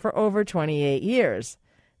dishwasher for over 28 years.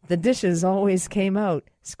 The dishes always came out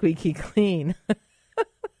squeaky clean.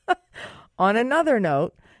 On another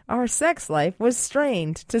note, our sex life was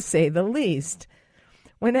strained, to say the least.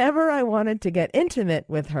 Whenever I wanted to get intimate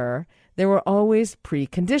with her, there were always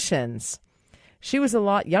preconditions. She was a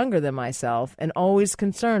lot younger than myself and always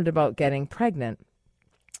concerned about getting pregnant,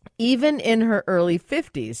 even in her early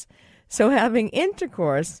 50s, so having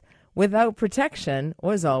intercourse without protection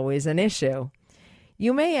was always an issue.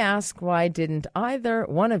 You may ask, why didn't either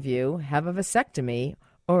one of you have a vasectomy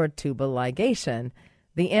or tubal ligation?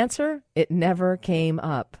 The answer, it never came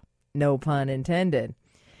up. No pun intended.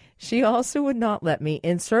 She also would not let me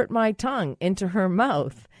insert my tongue into her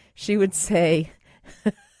mouth. She would say,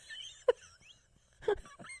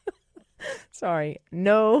 sorry,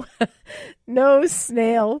 no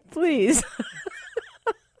snail, please.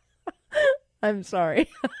 I'm sorry.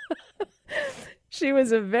 She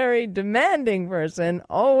was a very demanding person,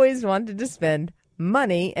 always wanted to spend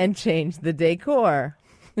money and change the decor.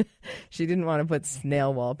 She didn't want to put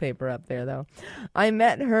snail wallpaper up there, though. I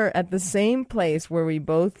met her at the same place where we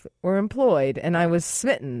both were employed, and I was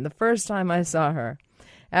smitten the first time I saw her.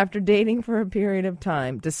 After dating for a period of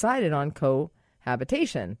time, decided on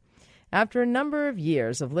cohabitation. After a number of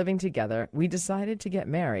years of living together, we decided to get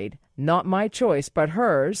married. Not my choice, but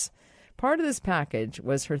hers. Part of this package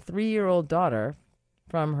was her 3-year-old daughter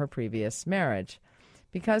from her previous marriage.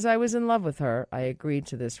 Because I was in love with her, I agreed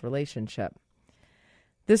to this relationship.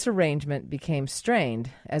 This arrangement became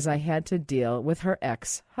strained as I had to deal with her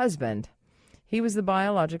ex-husband. He was the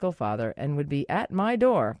biological father and would be at my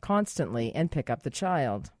door constantly and pick up the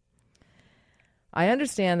child. I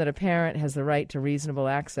understand that a parent has the right to reasonable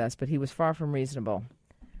access, but he was far from reasonable.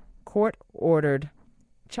 Court-ordered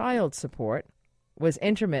child support was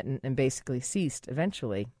intermittent and basically ceased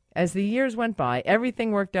eventually. As the years went by,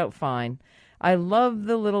 everything worked out fine. I loved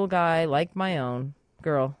the little guy like my own,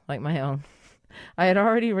 girl like my own. I had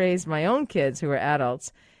already raised my own kids who were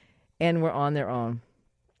adults and were on their own.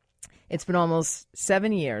 It's been almost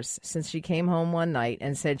 7 years since she came home one night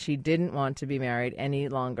and said she didn't want to be married any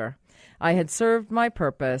longer. I had served my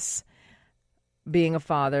purpose, being a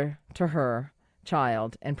father to her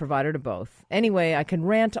child and provider to both. Anyway, I can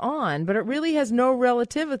rant on, but it really has no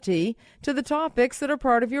relativity to the topics that are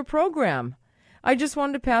part of your program. I just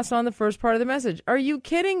wanted to pass on the first part of the message. Are you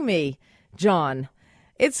kidding me, John?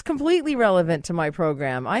 It's completely relevant to my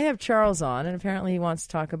program. I have Charles on, and apparently he wants to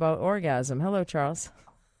talk about orgasm. Hello, Charles.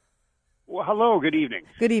 Well, hello. Good evening.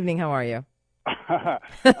 Good evening. How are you?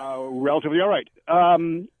 Relatively all right. I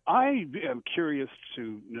am curious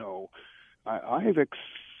to know, I've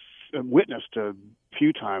witnessed a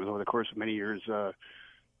few times over the course of many years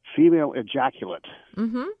female ejaculate.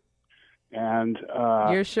 Mm-hmm. And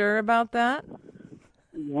you're sure about that?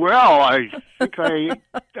 Well, I think I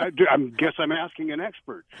guess I'm asking an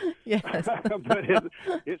expert. Yes. But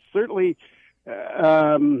it's certainly,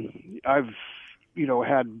 I've,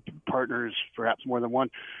 had partners, perhaps more than one,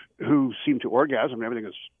 who seem to orgasm and everything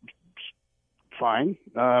is fine.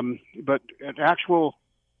 But an actual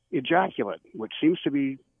ejaculate, which seems to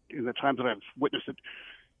be, in the times that I've witnessed it,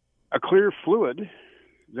 a clear fluid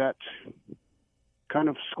that kind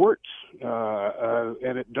of squirts,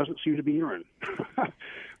 and it doesn't seem to be urine.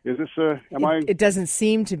 Is this? It doesn't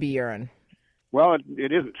seem to be urine. Well,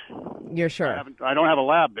 it isn't. You're sure? I don't have a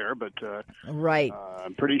lab there, but right.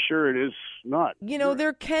 I'm pretty sure it is not.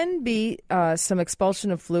 There can be some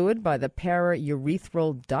expulsion of fluid by the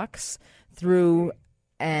paraurethral ducts through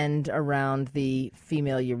and around the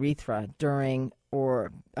female urethra during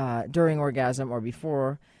orgasm, or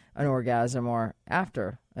before an orgasm, or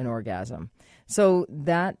after an orgasm. So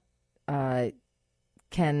that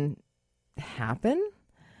can happen.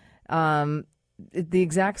 The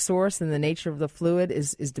exact source and the nature of the fluid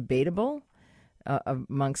is debatable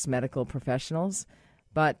amongst medical professionals.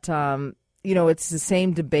 But, it's the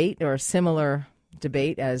same debate or a similar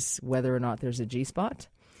debate as whether or not there's a G-spot.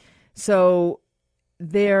 So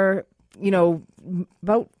there,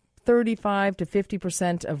 about 35 to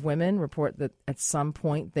 50% of women report that at some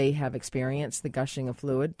point they have experienced the gushing of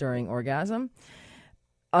fluid during orgasm.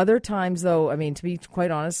 Other times, though, to be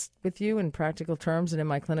quite honest with you, in practical terms and in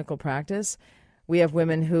my clinical practice, we have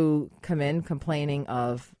women who come in complaining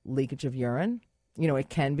of leakage of urine. It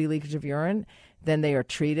can be leakage of urine. Then they are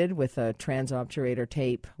treated with a transobturator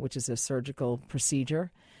tape, which is a surgical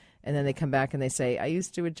procedure. And then they come back and they say, I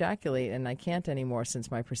used to ejaculate and I can't anymore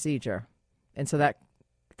since my procedure. And so that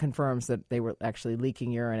confirms that they were actually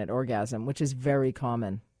leaking urine at orgasm, which is very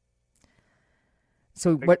common.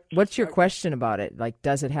 So what's your question about it? Like,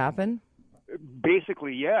 does it happen?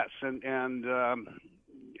 Basically, yes. And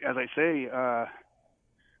as I say,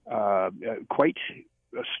 quite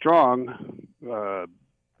a strong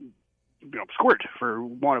squirt, for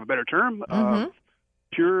want of a better term,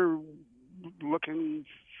 pure looking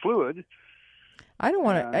fluid. I don't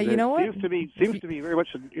want to. You know what? Seems to be very much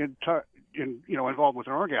involved with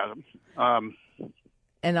an orgasm.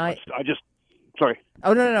 And I just sorry.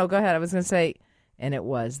 Oh no! Go ahead. I was going to say, and it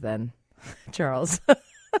was then, Charles.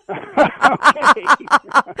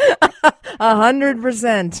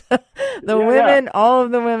 100%. All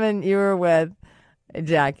of the women you were with,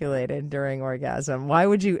 ejaculated during orgasm. Why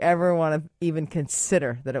would you ever want to even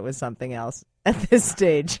consider that it was something else at this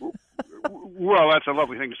stage? Well, that's a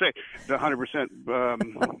lovely thing to say. The 100%,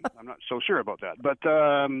 I'm not so sure about that. But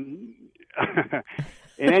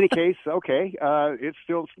in any case, okay, it's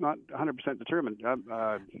still not 100% determined.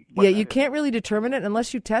 Yeah, you can't really determine it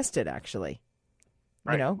unless you test it, actually.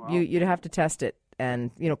 Right. You know, Well, you'd have to test it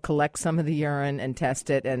and, collect some of the urine and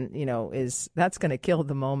test it. And, that's going to kill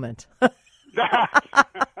the moment.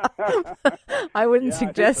 I wouldn't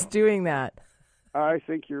suggest doing that. I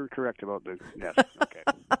think you're correct about the yes. Okay.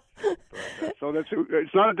 So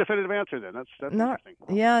it's not a definitive answer then. That's interesting.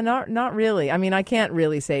 Yeah, not really. I mean, I can't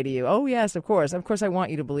really say to you, "Oh yes, of course, I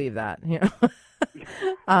want you to believe that."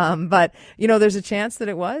 But there's a chance that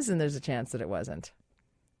it was, and there's a chance that it wasn't.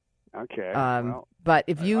 Okay. But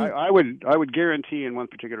if you, I would guarantee in one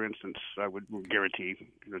particular instance, I would guarantee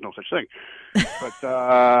there's no such thing, but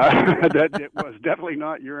that it was definitely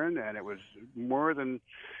not urine, and it was more than.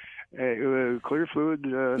 Clear fluid.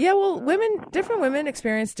 Different women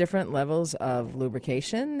experience different levels of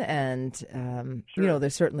lubrication, and there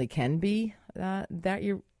certainly can be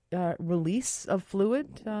release of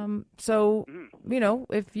fluid. So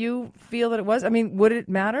if you feel that it was, would it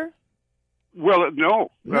matter? Well, no.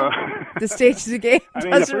 The stage of the game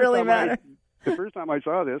doesn't really matter. The first time I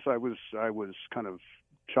saw this, I was kind of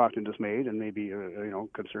shocked and dismayed, and maybe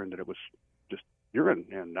concerned that it was just urine,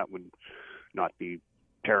 and that would not be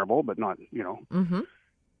terrible, but not,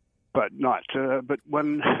 but not, but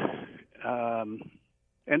when, and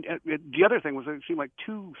the other thing was it seemed like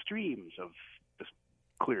two streams of this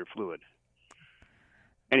clear fluid.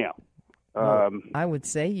 Anyhow. I would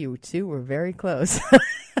say you two were very close.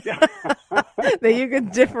 That you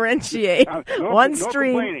could differentiate one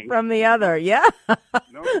stream from the other. Yeah.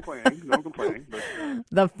 No complaining. But,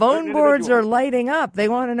 the phone boards are lighting up. They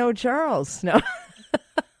want to know Charles. No.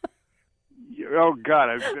 Oh, God,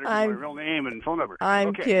 I better get my real name and phone number.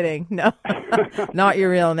 I'm kidding. No, not your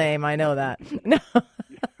real name. I know that. No,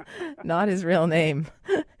 not his real name.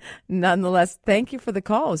 Nonetheless, thank you for the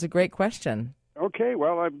call. It was a great question. Okay,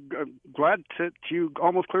 well, I'm glad that you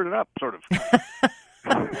almost cleared it up, sort of.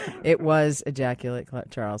 It was ejaculate,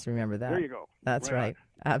 Charles. Remember that. There you go. That's right.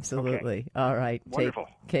 Absolutely. Okay. All right. Wonderful.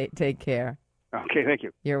 Take care. Okay, thank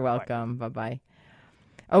you. You're welcome. Bye-bye.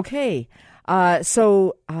 Okay.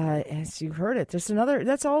 So as you heard it,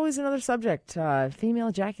 that's always another subject, female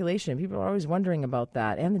ejaculation. People are always wondering about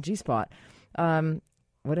that, and the G-spot.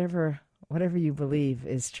 Whatever you believe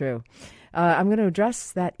is true. I'm going to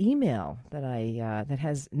address that email that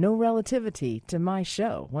has no relativity to my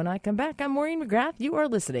show. When I come back, I'm Maureen McGrath. You are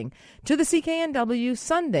listening to the CKNW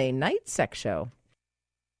Sunday Night Sex Show.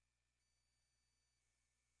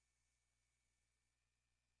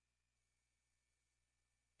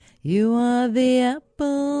 You are the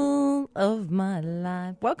apple of my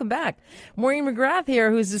life. Welcome back. Maureen McGrath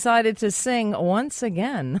here, who's decided to sing once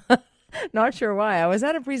again. Not sure why. I was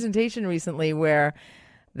at a presentation recently where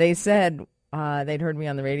they said they'd heard me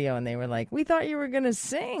on the radio and they were like, "We thought you were going to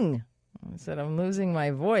sing." I said, "I'm losing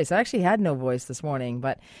my voice." I actually had no voice this morning,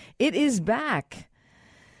 but it is back.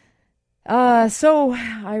 So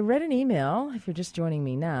I read an email. If you're just joining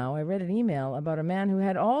me now, I read an email about a man who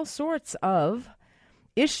had all sorts of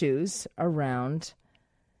issues around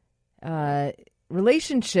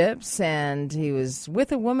relationships, and he was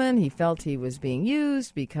with a woman. He felt he was being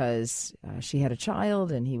used because she had a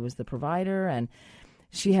child and he was the provider, and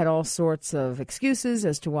she had all sorts of excuses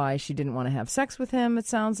as to why she didn't want to have sex with him, it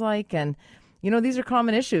sounds like. And these are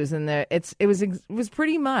common issues, and it was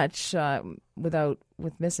pretty much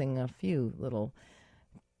with missing a few little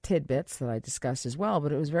tidbits that I discussed as well,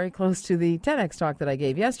 but it was very close to the TEDx talk that I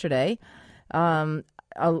gave yesterday,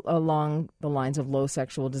 along the lines of low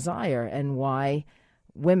sexual desire and why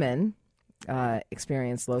women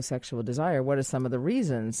experience low sexual desire. What are some of the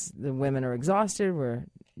reasons? The women are exhausted. We're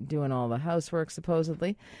doing all the housework,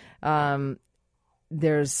 supposedly.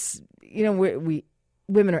 There's,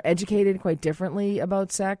 women are educated quite differently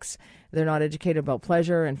about sex. They're not educated about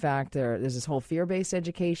pleasure. In fact, there's this whole fear-based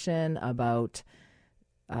education about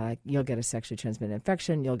you'll get a sexually transmitted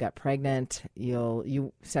infection, you'll get pregnant,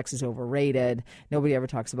 sex is overrated. Nobody ever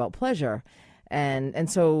talks about pleasure. And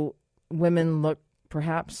so women look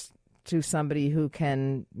perhaps to somebody who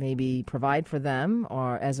can maybe provide for them,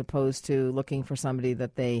 or as opposed to looking for somebody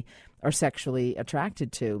that they are sexually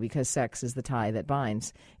attracted to, because sex is the tie that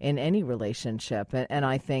binds in any relationship. And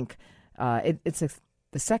I think it's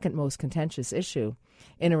the second most contentious issue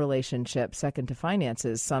in a relationship, second to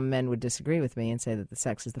finances. Some men would disagree with me and say that the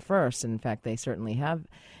sex is the first. And in fact, they certainly have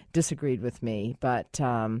disagreed with me. But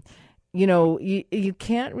you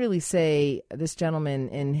can't really say this gentleman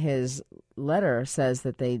in his letter says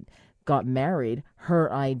that they got married,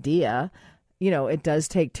 her idea. It does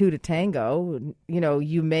take two to tango.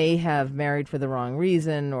 You may have married for the wrong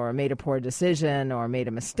reason or made a poor decision or made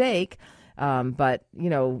a mistake. But,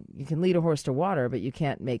 you can lead a horse to water, but you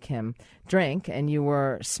can't make him drink. And you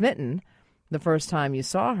were smitten the first time you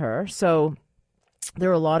saw her. So there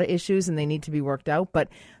are a lot of issues and they need to be worked out. But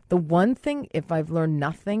the one thing, if I've learned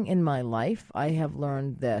nothing in my life, I have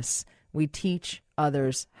learned this. We teach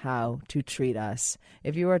others how to treat us.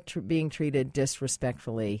 If you are being treated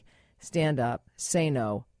disrespectfully, stand up, say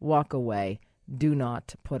no, walk away. Do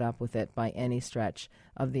not put up with it by any stretch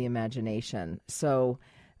of the imagination. So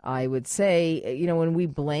I would say, when we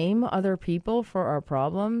blame other people for our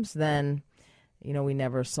problems, then, we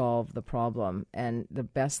never solve the problem. And the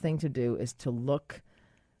best thing to do is to look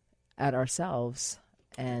at ourselves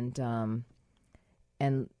and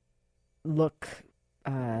look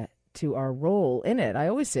to our role in it. I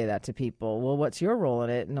always say that to people. Well, what's your role in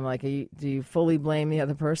it? And I'm like, do you fully blame the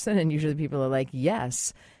other person? And usually people are like,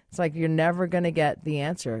 yes. It's like you're never going to get the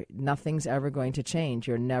answer. Nothing's ever going to change.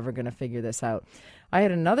 You're never going to figure this out. I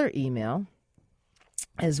had another email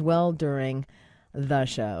as well during the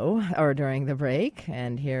show or during the break,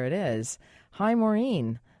 and here it is. Hi,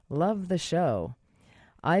 Maureen. Love the show.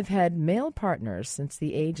 I've had male partners since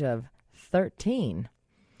the age of 13,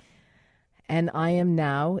 and I am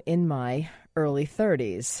now in my early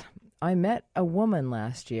 30s. I met a woman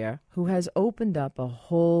last year who has opened up a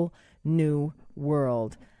whole new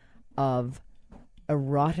world of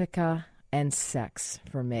erotica and sex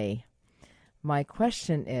for me. My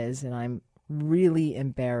question is, and I'm really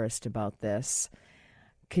embarrassed about this,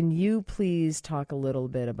 can you please talk a little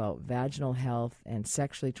bit about vaginal health and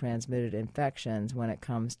sexually transmitted infections when it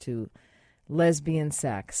comes to lesbian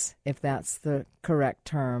sex, if that's the correct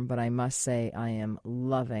term, but I must say I am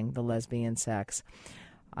loving the lesbian sex.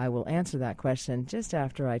 I will answer that question just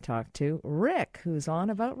after I talk to Rick, who's on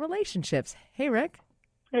about relationships. Hey, Rick.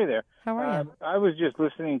 Hey there. How are you? I was just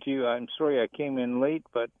listening to you. I'm sorry I came in late,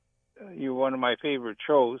 but you're one of my favorite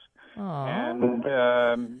shows. Aww. And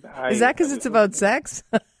is that because it's about sex?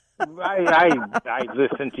 I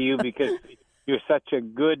listen to you because you're such a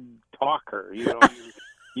good talker.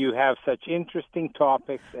 You have such interesting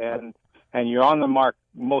topics, and you're on the mark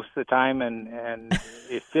most of the time, and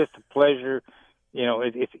it's just a pleasure.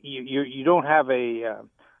 You don't have a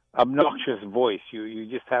obnoxious voice. You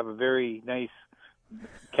just have a very nice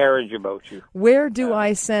carriage about you. Where do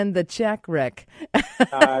I send the check, Rick?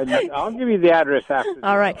 I'll give you the address after.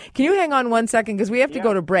 All right. Can you hang on 1 second because we have to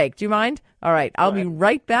go to break? Do you mind? All right. I'll be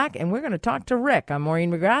right back, and we're going to talk to Rick. I'm Maureen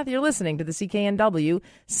McGrath. You're listening to the CKNW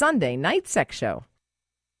Sunday Night Sex Show.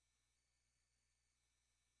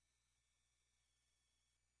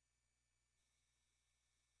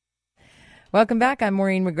 Welcome back. I'm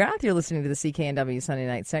Maureen McGrath. You're listening to the CKNW Sunday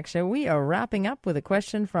Night Sex Show. We are wrapping up with a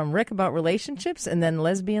question from Rick about relationships and then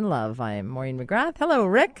lesbian love. I am Maureen McGrath. Hello,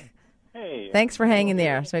 Rick. Hey. Thanks for hanging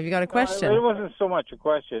there. So have you got a question? It wasn't so much a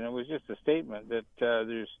question. It was just a statement that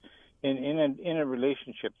there's in a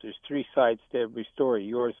relationship, there's three sides to every story,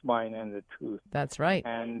 yours, mine, and the truth. That's right.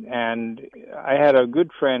 And I had a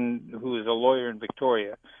good friend who was a lawyer in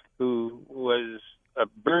Victoria who was a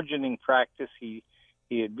burgeoning practice. He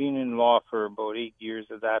had been in law for about 8 years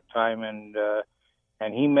at that time, and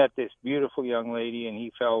he met this beautiful young lady, and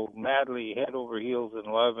he fell madly head over heels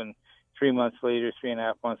in love. And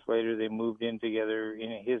 3.5 months later, they moved in together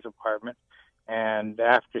in his apartment. And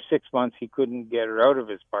after 6 months, he couldn't get her out of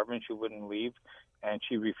his apartment. She wouldn't leave, and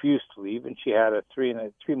she refused to leave. And she had a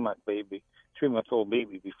 3-month-old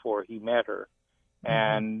baby before he met her. Mm-hmm.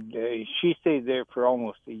 And she stayed there for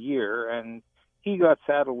almost a year, and he got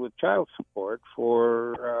saddled with child support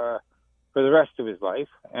for the rest of his life,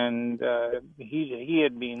 and he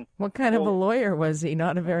had been... What kind of a lawyer was he?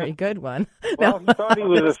 Not a very good one. Well, he thought he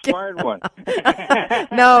was a smart one.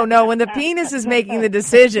 No, when the penis is making the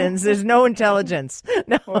decisions, there's no intelligence.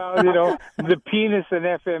 No. Well, the penis and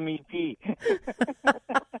FMEP.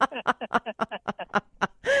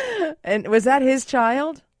 And was that his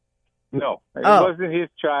child? No, it wasn't his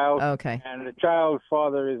child. Okay. And the child's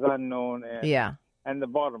father is unknown. And, yeah. And the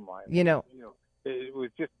bottom line, it was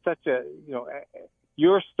just such a,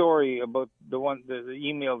 your story about the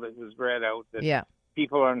email that was read out that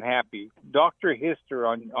people are unhappy. Dr. Hister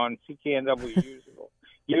on CKNW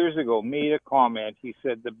years ago made a comment. He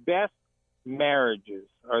said the best marriages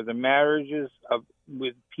are the marriages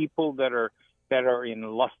with people that are in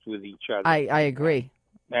lust with each other. I agree.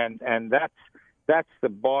 And that's the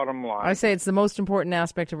bottom line. I say it's the most important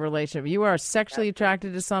aspect of a relationship. You are sexually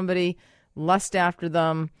attracted to somebody lust after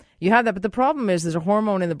them. You have that, but the problem is there's a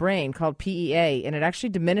hormone in the brain called PEA, and it actually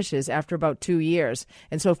diminishes after about 2 years.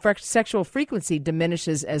 And so sexual frequency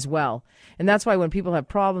diminishes as well. And that's why when people have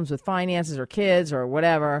problems with finances or kids or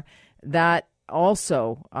whatever, that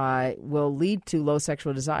also will lead to low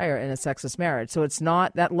sexual desire in a sexless marriage. So it's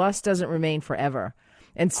not, that lust doesn't remain forever.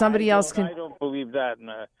 And somebody else can... I don't believe that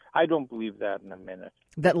in a minute.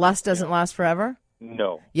 That lust doesn't last forever?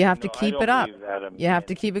 No. You have to keep it up. You have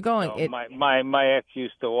to keep it going. No, my ex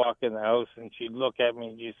used to walk in the house and she'd look at me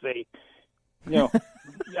and she'd say,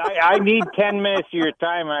 I need 10 minutes of your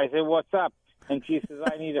time. And I said, what's up? And she says,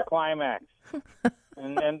 I need a climax.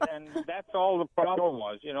 and that's all the problem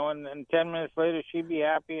was, and 10 minutes later she'd be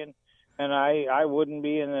happy and I wouldn't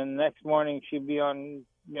be, and then the next morning she'd be on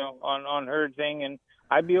her thing and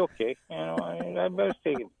I'd be okay. I was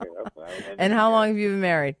taken care of. And how long have you been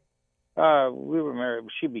married? We were married.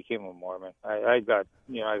 She became a Mormon. I got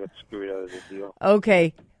screwed out of the deal.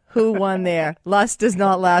 Okay. Who won there? Lust does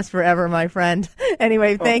not last forever, my friend.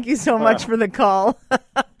 Anyway, thank you so much for the call.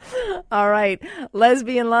 All right.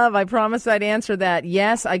 Lesbian love. I promised I'd answer that.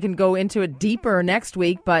 Yes, I can go into it deeper next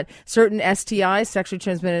week, but certain STIs, sexually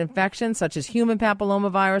transmitted infections, such as human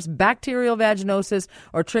papillomavirus, bacterial vaginosis,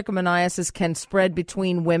 or trichomoniasis can spread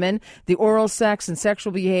between women. The oral sex and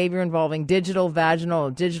sexual behavior involving digital, vaginal,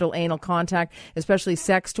 or digital anal contact, especially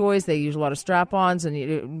sex toys. They use a lot of strap-ons, and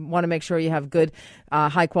you want to make sure you have good,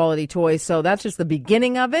 high-quality toys. So that's just the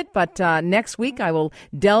beginning of it, but next week I will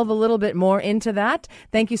delve a little bit more into that.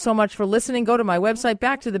 Thank you so much for listening. Go to my website,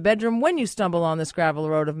 Back to the Bedroom. When you stumble on this gravel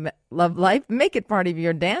road of love life, make it part of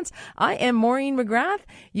your dance. I am Maureen McGrath.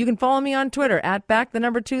 You can follow me on Twitter at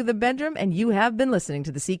Back2the Bedroom, and you have been listening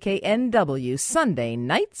to the CKNW Sunday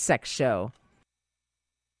Night Sex Show.